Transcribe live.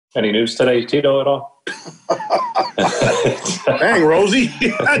Any news today, Tito, at all? Dang, Rosie,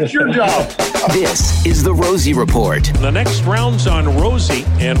 that's your job. This is the Rosie Report. The next round's on Rosie,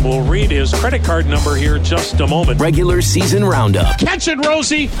 and we'll read his credit card number here in just a moment. Regular season roundup. Catch it,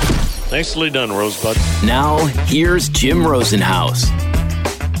 Rosie! Nicely done, Rosebud. Now, here's Jim Rosenhaus.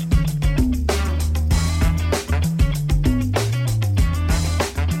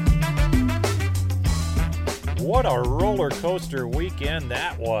 What a roller coaster weekend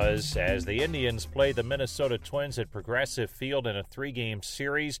that was as the Indians played the Minnesota Twins at Progressive Field in a 3-game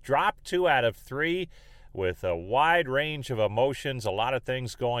series. Dropped 2 out of 3 with a wide range of emotions, a lot of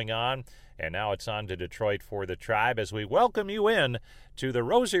things going on. And now it's on to Detroit for the Tribe as we welcome you in to the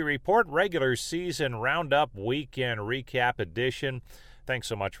Rosie Report regular season roundup weekend recap edition. Thanks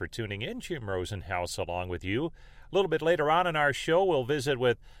so much for tuning in. Jim Rosenhaus along with you. A little bit later on in our show, we'll visit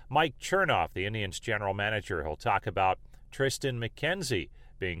with Mike Chernoff, the Indians general manager. He'll talk about Triston McKenzie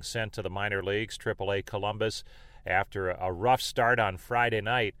being sent to the minor leagues, AAA Columbus, after a rough start on Friday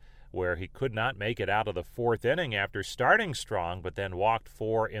night where he could not make it out of the 4th inning after starting strong, but then walked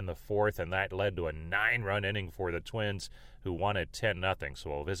 4 in the 4th, and that led to a 9-run inning for the Twins, who won at 10-0. So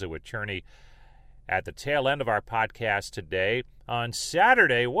we'll visit with Cherney at the tail end of our podcast today. On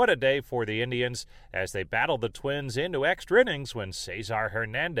Saturday, what a day for the Indians as they battled the Twins into extra innings when Cesar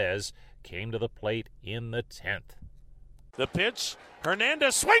Hernandez came to the plate in the 10th. The pitch,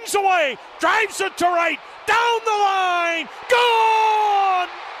 Hernandez swings away, drives it to right, down the line, gone!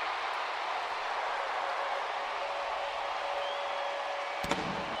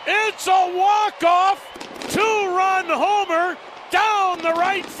 It's a walk-off, 2-run homer down the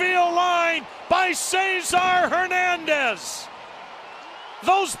right field line by Cesar Hernandez.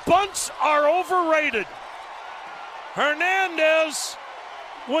 Those bunts are overrated. Hernandez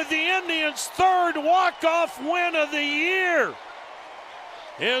with the Indians' 3rd walk-off win of the year.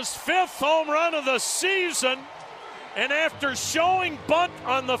 His 5th home run of the season. And after showing bunt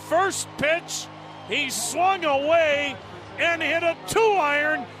on the first pitch, he swung away and hit a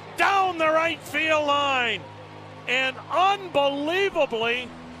 2-iron down the right field line. And unbelievably,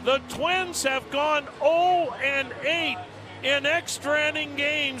 the Twins have gone 0-8 in extra inning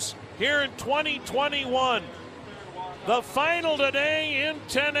games here in 2021. The final today in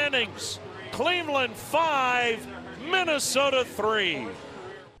 10 innings. Cleveland 5, Minnesota 3.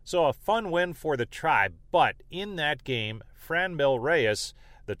 So a fun win for the Tribe, but in that game, Franmil Reyes,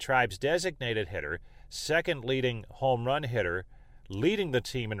 the Tribe's designated hitter, second leading home run hitter, leading the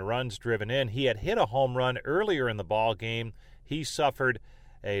team in runs driven in. He had hit a home run earlier in the ball game. He suffered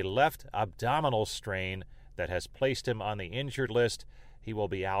a left abdominal strain that has placed him on the injured list. He will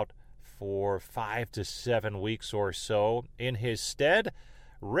be out for 5 to 7 weeks or so. In his stead,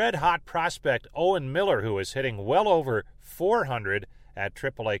 red-hot prospect Owen Miller, who is hitting well over 400 at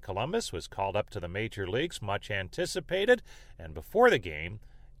AAA Columbus, was called up to the major leagues, much anticipated. And before the game,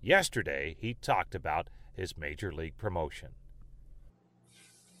 yesterday, he talked about his major league promotion.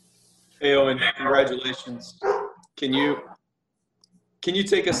 Hey, Owen, congratulations. Can you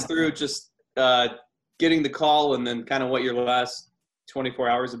take us through just getting the call and then kind of what your last 24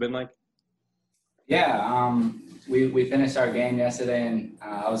 hours have been like? Yeah, we finished our game yesterday, and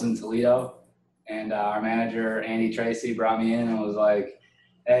I was in Toledo, and our manager, Andy Tracy, brought me in and was like,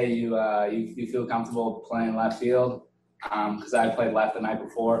 hey, you feel comfortable playing left field? Because I played left the night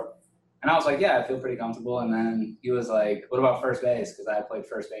before. And I was like, yeah, I feel pretty comfortable. And then he was like, what about first base? Because I played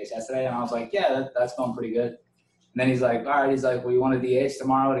first base yesterday. And I was like, yeah, that's going pretty good. And then he's like, all right. He's like, well, you want to DH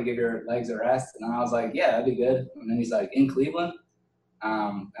tomorrow to give your legs a rest? And I was like, yeah, that'd be good. And then he's like, in Cleveland?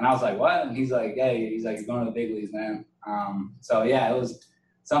 And I was like, what? And he's like, hey, you're going to the big leagues, man. So, yeah, it was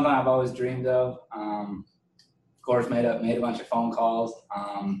something I've always dreamed of. Of course, made a bunch of phone calls.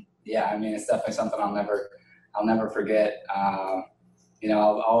 Yeah, I mean, it's definitely something I'll never forget. I'll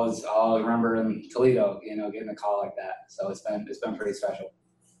remember in Toledo, getting a call like that. So it's been pretty special.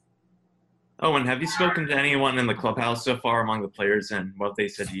 Oh, and have you spoken to anyone in the clubhouse so far among the players and what they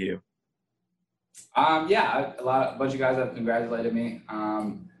said to you? Yeah, a bunch of guys have congratulated me. I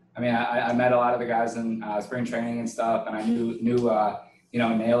met a lot of the guys in spring training and stuff, and I knew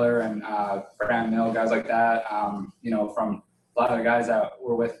Naylor and Franmil, guys like that. From a lot of the guys that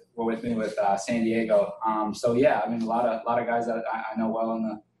were with me with San Diego. So yeah, I mean, a lot of guys that I know well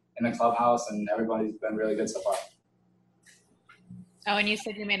in the clubhouse, and everybody's been really good so far. Oh, and you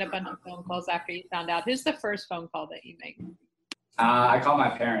said you made a bunch of phone calls after you found out. Who's the first phone call that you make? I called my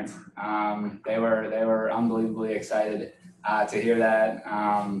parents. They were unbelievably excited to hear that.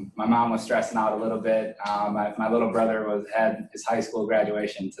 My mom was stressing out a little bit. My little brother had his high school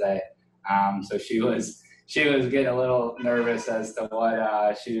graduation today, so she was she was getting a little nervous as to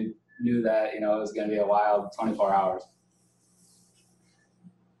what she knew that, it was going to be a wild 24 hours.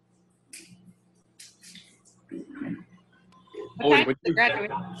 What time did he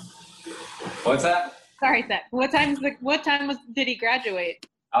graduate? What's that? Sorry, Seth. What time did he graduate?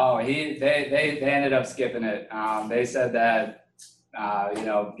 Oh, they ended up skipping it. They said that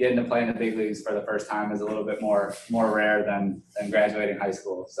getting to play in the big leagues for the first time is a little bit more rare than graduating high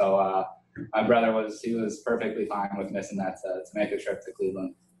school. So my brother was perfectly fine with missing that to make a trip to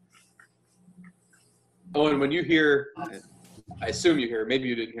Cleveland. Oh, and when you hear, I assume you hear, maybe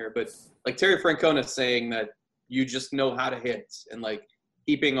you didn't hear, but like Terry Francona saying that you just know how to hit and like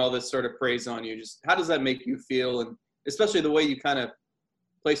heaping all this sort of praise on you, just how does that make you feel? And especially the way you kind of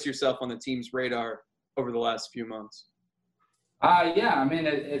placed yourself on the team's radar over the last few months. Yeah, I mean,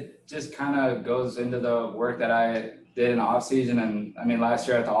 it just kind of goes into the work that I did in the off season. And I mean, last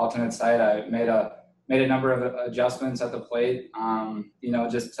year at the alternate site, I made a number of adjustments at the plate,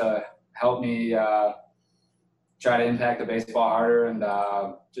 just to help me try to impact the baseball harder and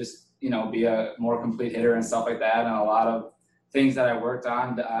be a more complete hitter and stuff like that. And a lot of things that I worked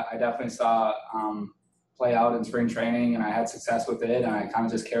on, I definitely saw play out in spring training, and I had success with it. And I kind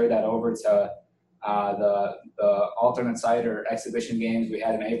of just carried that over to the alternate site or exhibition games we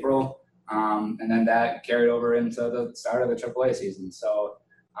had in April. And then that carried over into the start of the AAA season. So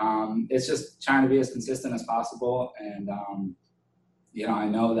it's just trying to be as consistent as possible. And, I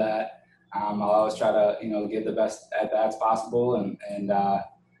know that I'll always try to, give the best at-bats possible and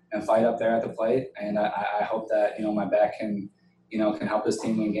fight up there at the plate. And I hope that, my bat can help this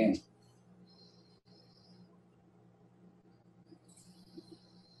team win games.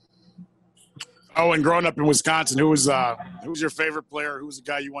 Oh, and growing up in Wisconsin, who was your favorite player? Who was the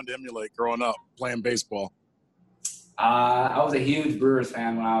guy you wanted to emulate growing up playing baseball? I was a huge Brewers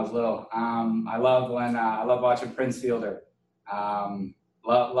fan when I was little. I loved watching Prince Fielder.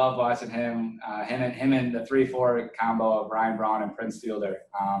 Love watching him. Him and the 3-4 combo of Ryan Braun and Prince Fielder.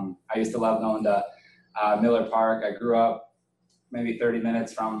 I used to love going to Miller Park. I grew up maybe 30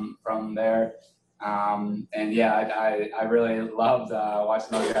 minutes from there. I really loved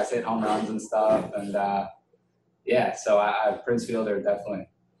watching those guys hit home runs and stuff. And so I Prince Fielder, definitely.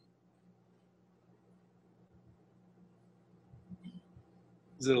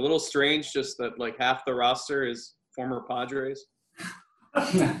 Is it a little strange just that like half the roster is former Padres?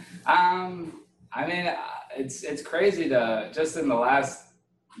 It's crazy to just in the last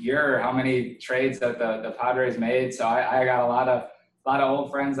year how many trades that the Padres made. So I got a lot of old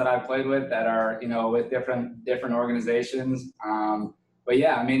friends that I played with that are with different organizations. But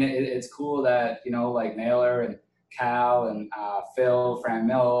yeah, I mean it's cool that like Naylor and Cal and Phil, Fran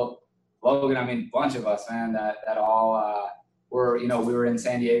Mill, Logan. I mean, a bunch of us, man. That all were we were in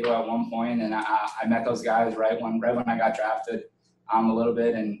San Diego at one point, and I met those guys right when I got drafted. A little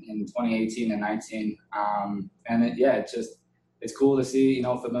bit in 2018 and 19. It's cool to see,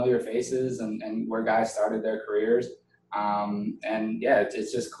 familiar faces and where guys started their careers.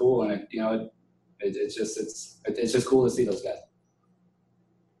 It's just cool. And it's just cool to see those guys.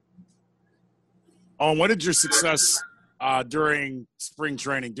 Oh, and what did your success during spring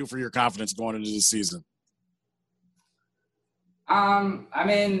training do for your confidence going into the season?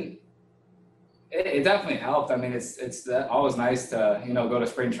 It definitely helped. I mean, it's always nice to, go to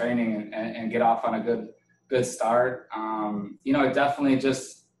spring training and get off on a good start. It definitely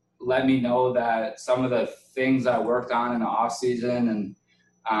just let me know that some of the things I worked on in the off season and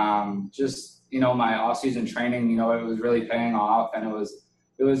my off season training, it was really paying off, and it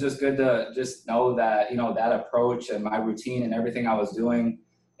was just good to just know that, that approach and my routine and everything I was doing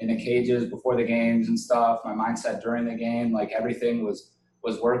in the cages before the games and stuff, my mindset during the game, like everything was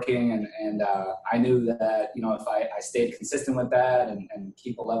working, and I knew that if I stayed consistent with that and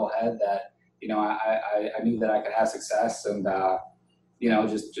keep a level head, that I knew that I could have success and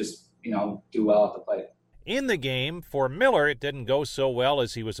just do well at the plate. In the game for Miller, it didn't go so well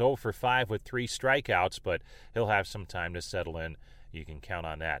as he was 0 for 5 with 3 strikeouts, but he'll have some time to settle in. You can count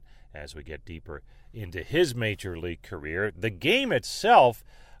on that as we get deeper into his major league career. The game itself,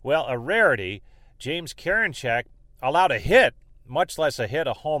 well, a rarity. James Karinchak allowed a hit, much less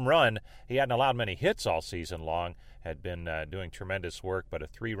a home run. He hadn't allowed many hits all season long, had been doing tremendous work, but a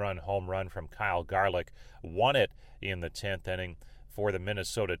 3-run home run from Kyle Garlick won it in the 10th inning for the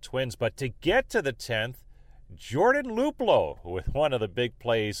Minnesota Twins. But to get to the 10th, Jordan Luplow with one of the big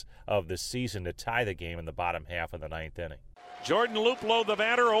plays of the season to tie the game in the bottom half of the 9th inning. Jordan Luplow, the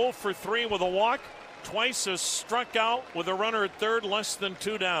batter, 0 for 3 with a walk. Twice has struck out with a runner at third, less than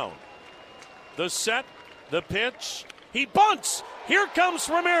 2 down. The set, the pitch. He bunts. Here comes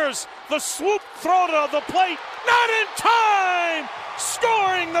Ramirez. The swoop throw to the plate. Not in time!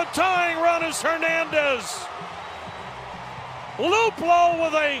 Scoring the tying run is Hernandez. Luplow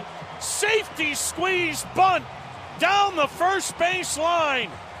with a safety squeeze bunt down the first base line.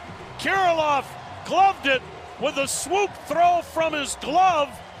 Kirilloff gloved it with a swoop throw from his glove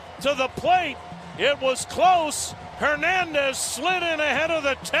to the plate. It was close. Hernandez slid in ahead of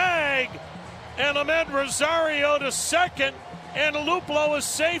the tag, and Ahmed Rosario to second, and Luplow is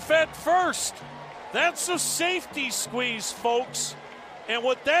safe at first. That's a safety squeeze, folks. And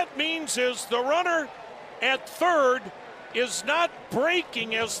what that means is the runner at third is not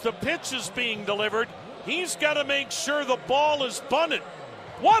breaking as the pitch is being delivered. He's got to make sure the ball is bunted.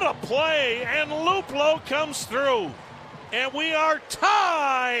 What a play, and Luplow comes through. And we are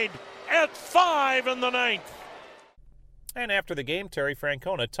tied at 5 in the ninth. And after the game, Terry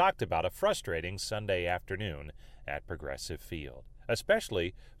Francona talked about a frustrating Sunday afternoon at Progressive Field,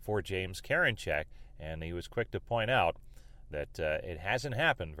 especially for James Karinchak, and he was quick to point out that it hasn't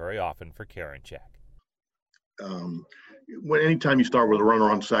happened very often for Karinchak. Anytime you start with a runner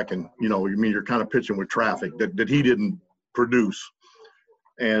on second, you're kind of pitching with traffic that he didn't produce.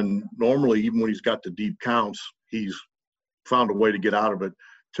 And normally, even when he's got the deep counts, he's found a way to get out of it.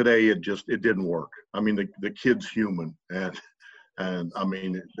 Today, it didn't work. I mean, the kid's human, and I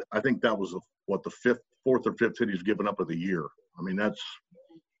mean, I think that was the fourth or fifth hit he's given up of the year. I mean, it's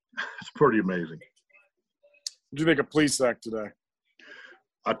pretty amazing. What do you think of Plesac today?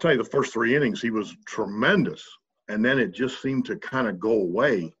 I'll tell you, the first 3 innings, he was tremendous, and then it just seemed to kind of go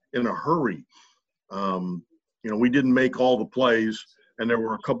away in a hurry. We didn't make all the plays, and there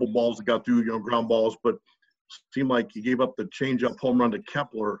were a couple balls that got through, ground balls, but seemed like he gave up the changeup home run to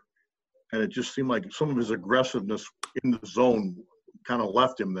Kepler, and it just seemed like some of his aggressiveness in the zone kind of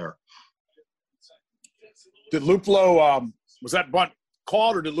left him there. Did Luplow was that bunt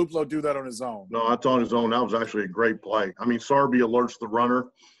called, or did Luplow do that on his own? No, that's on his own. That was actually a great play. I mean, Sarby alerts the runner.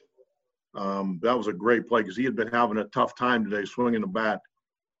 That was a great play because he had been having a tough time today swinging the bat,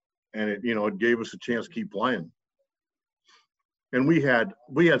 and it gave us a chance to keep playing. And we had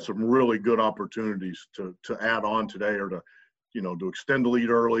some really good opportunities to add on today, or to extend the lead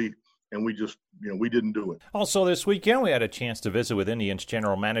early, and we just we didn't do it. Also this weekend, we had a chance to visit with Indians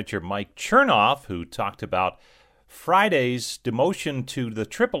general manager Mike Chernoff, who talked about Friday's demotion to the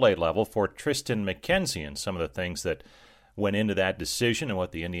AAA level for Triston McKenzie and some of the things that went into that decision and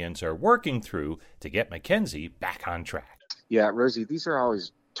what the Indians are working through to get McKenzie back on track. Yeah, Rosie, these are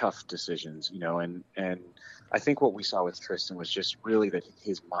always tough decisions, and I think what we saw with Triston was just really that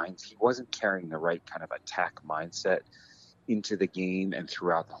he wasn't carrying the right kind of attack mindset into the game, and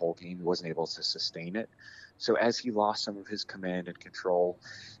throughout the whole game, he wasn't able to sustain it. So as he lost some of his command and control,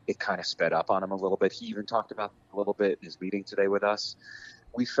 it kind of sped up on him a little bit. He even talked about a little bit in his meeting today with us.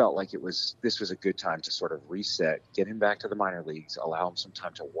 We felt like this was a good time to sort of reset, get him back to the minor leagues, allow him some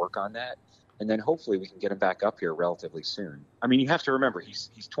time to work on that, and then hopefully we can get him back up here relatively soon. I mean, you have to remember, he's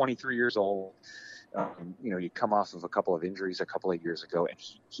 23 years old. You come off of a couple of injuries a couple of years ago, and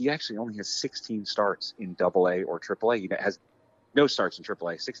he actually only has 16 starts in AA or AAA. He has no starts in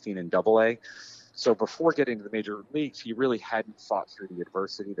AAA, 16 in AA. So before getting to the major leagues, he really hadn't fought through the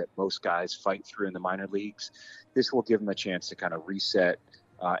adversity that most guys fight through in the minor leagues. This will give him a chance to kind of reset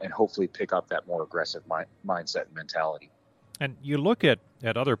and hopefully pick up that more aggressive mindset and mentality. And you look at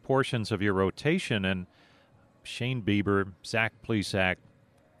other portions of your rotation, and Shane Bieber, Zach Plesac,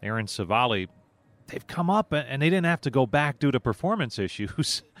 Aaron Savali, they've come up and they didn't have to go back due to performance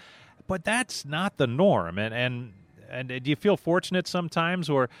issues. But that's not the norm. And do you feel fortunate sometimes,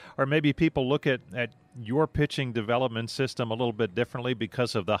 or maybe people look at your pitching development system a little bit differently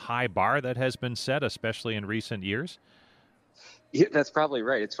because of the high bar that has been set, especially in recent years? Yeah, that's probably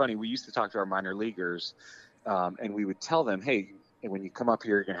right. It's funny. We used to talk to our minor leaguers, and we would tell them, hey, when you come up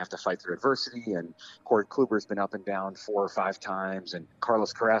here, you're going to have to fight through adversity. And Corey Kluber's been up and down 4 or 5 times, and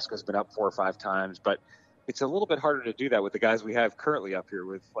Carlos Carrasco's been up 4 or 5 times. But it's a little bit harder to do that with the guys we have currently up here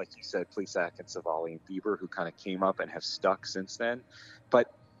with, like you said, Plesac and Savali and Bieber, who kind of came up and have stuck since then.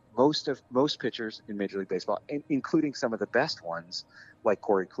 But most pitchers in Major League Baseball, including some of the best ones, like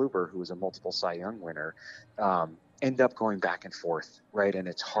Corey Kluber, who was a multiple Cy Young winner, end up going back and forth, right? And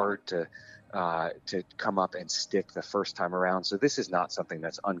it's hard to come up and stick the first time around. So this is not something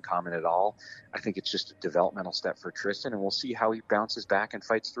that's uncommon at all. I think it's just a developmental step for Triston, and we'll see how he bounces back and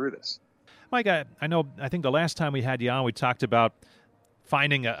fights through this. Mike, I think the last time we had you on, we talked about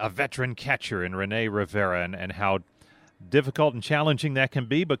finding a veteran catcher in Rene Rivera and how difficult and challenging that can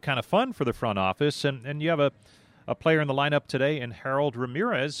be, but kind of fun for the front office. And you have a player in the lineup today in Harold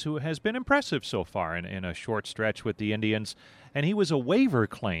Ramirez, who has been impressive so far in a short stretch with the Indians, and he was a waiver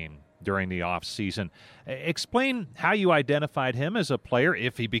claim during the offseason. Explain how you identified him as a player,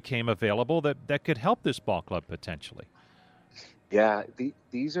 if he became available, that could help this ball club potentially. Yeah,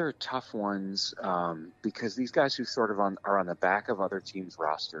 these are tough ones because these guys who sort of are on the back of other teams'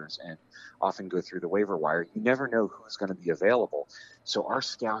 rosters and often go through the waiver wire, you never know who's going to be available. So our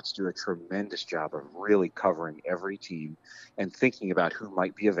scouts do a tremendous job of really covering every team and thinking about who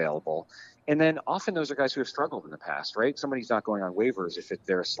might be available. And then often those are guys who have struggled in the past, right? Somebody's not going on waivers if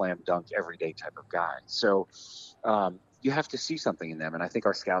they're a slam dunk everyday type of guy. So you have to see something in them. And I think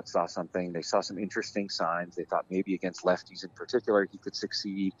our scouts saw something. They saw some interesting signs. They thought maybe against lefties in particular he could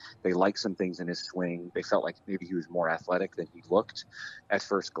succeed. They liked some things in his swing. They felt like maybe he was more athletic than he looked at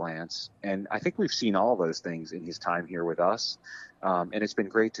first glance. And I think we've seen all those things in his time here with us. And it's been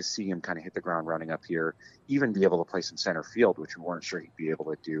great to see him kind of hit the ground running up here, even be able to play some center field, which we weren't sure he'd be able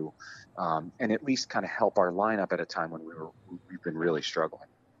to do, and at least kind of help our lineup at a time when we've been really struggling.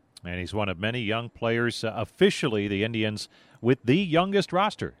 And he's one of many young players, officially the Indians with the youngest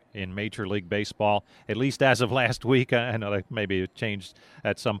roster in Major League Baseball, at least as of last week. I know that maybe it changed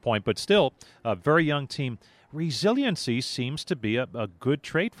at some point, but still a very young team. Resiliency seems to be a good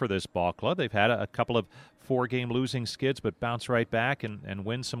trait for this ball club. They've had a couple of 4-game losing skids, but bounce right back and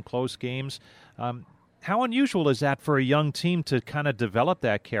win some close games. How unusual is that for a young team to kind of develop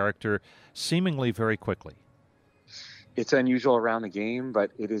that character seemingly very quickly? It's unusual around the game,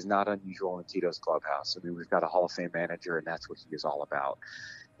 but it is not unusual in Tito's clubhouse. I mean, we've got a Hall of Fame manager, and that's what he is all about.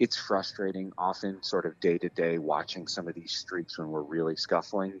 It's frustrating, often sort of day to day, watching some of these streaks when we're really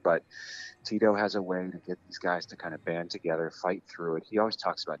scuffling. But Tito has a way to get these guys to kind of band together, fight through it. He always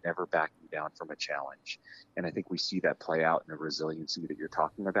talks about never backing down from a challenge. And I think we see that play out in the resiliency that you're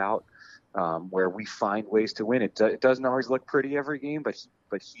talking about, where we find ways to win. It doesn't always look pretty every game, but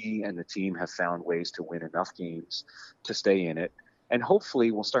he and the team have found ways to win enough games to stay in it. And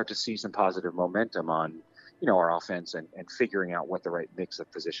hopefully we'll start to see some positive momentum on our offense and figuring out what the right mix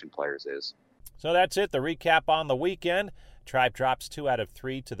of position players is. So that's it, the recap on the weekend. Tribe drops 2 out of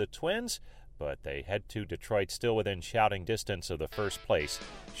 3 to the Twins, but they head to Detroit still within shouting distance of the first place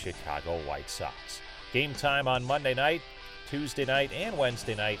Chicago White Sox. Game time on Monday night, Tuesday night, and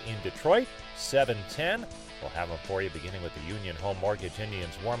Wednesday night in Detroit, 7:10. We'll have them for you beginning with the Union Home Mortgage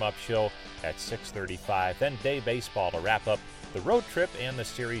Indians warm-up show at 6:35. Then day baseball to wrap up the road trip and the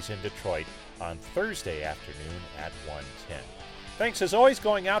series in Detroit on Thursday afternoon at 1:10. Thanks as always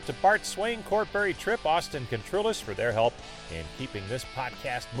going out to Bart Swain, Courtbury Tripp, Austin Contrulis for their help in keeping this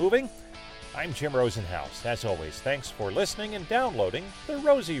podcast moving. I'm Jim Rosenhaus. As always, thanks for listening and downloading the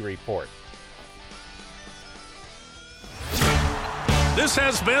Rosie Report. This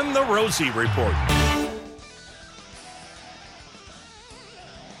has been the Rosie Report.